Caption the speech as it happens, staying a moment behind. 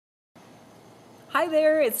Hi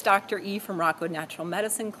there, it's Dr. E from Rockwood Natural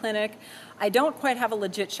Medicine Clinic. I don't quite have a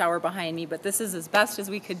legit shower behind me, but this is as best as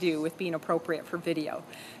we could do with being appropriate for video.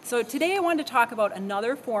 So today I wanted to talk about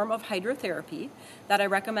another form of hydrotherapy that I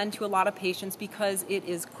recommend to a lot of patients because it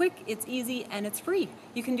is quick, it's easy, and it's free.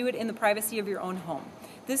 You can do it in the privacy of your own home.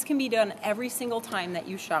 This can be done every single time that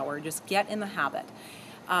you shower. Just get in the habit.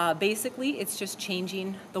 Basically, it's just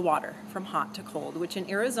changing the water from hot to cold, which in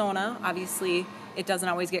Arizona, obviously, it doesn't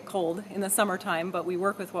always get cold in the summertime, but we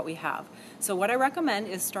work with what we have. So what I recommend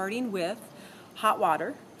is starting with hot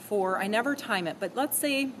water for, I never time it, but let's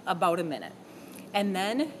say about a minute. And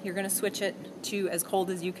then you're going to switch it to as cold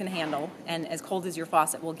as you can handle and as cold as your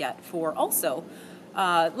faucet will get for also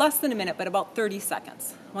less than a minute, but about 30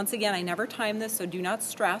 seconds. Once again, I never time this, so do not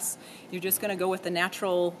stress. You're just going to go with the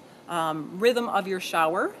natural rhythm of your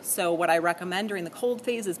shower. So what I recommend during the cold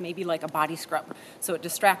phase is maybe like a body scrub. So it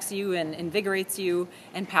distracts you and invigorates you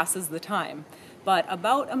and passes the time. But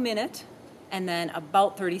about a minute and then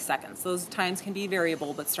about 30 seconds. Those times can be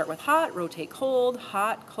variable, but start with hot, rotate cold,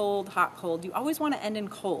 hot, cold, hot, cold. You always want to end in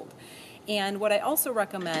cold. And what I also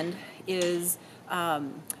recommend is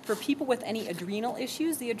for people with any adrenal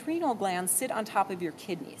issues, the adrenal glands sit on top of your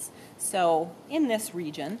kidneys. So in this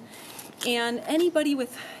region, and anybody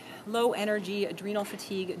with low energy, adrenal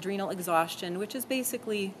fatigue, adrenal exhaustion, which is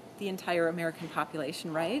basically the entire American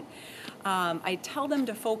population, right? I tell them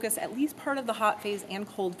to focus at least part of the hot phase and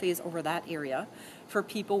cold phase over that area. For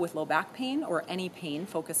people with low back pain or any pain,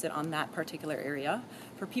 focus it on that particular area.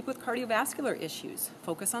 For people with cardiovascular issues,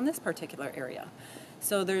 focus on this particular area.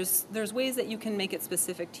 So there's ways that you can make it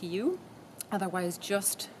specific to you. Otherwise,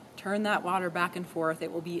 just turn that water back and forth.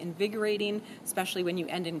 It will be invigorating, especially when you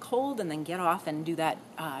end in cold, and then get off and do that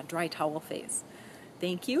dry towel phase.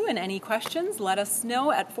 Thank you, and any questions, let us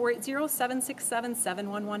know at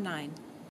 480-767-7119.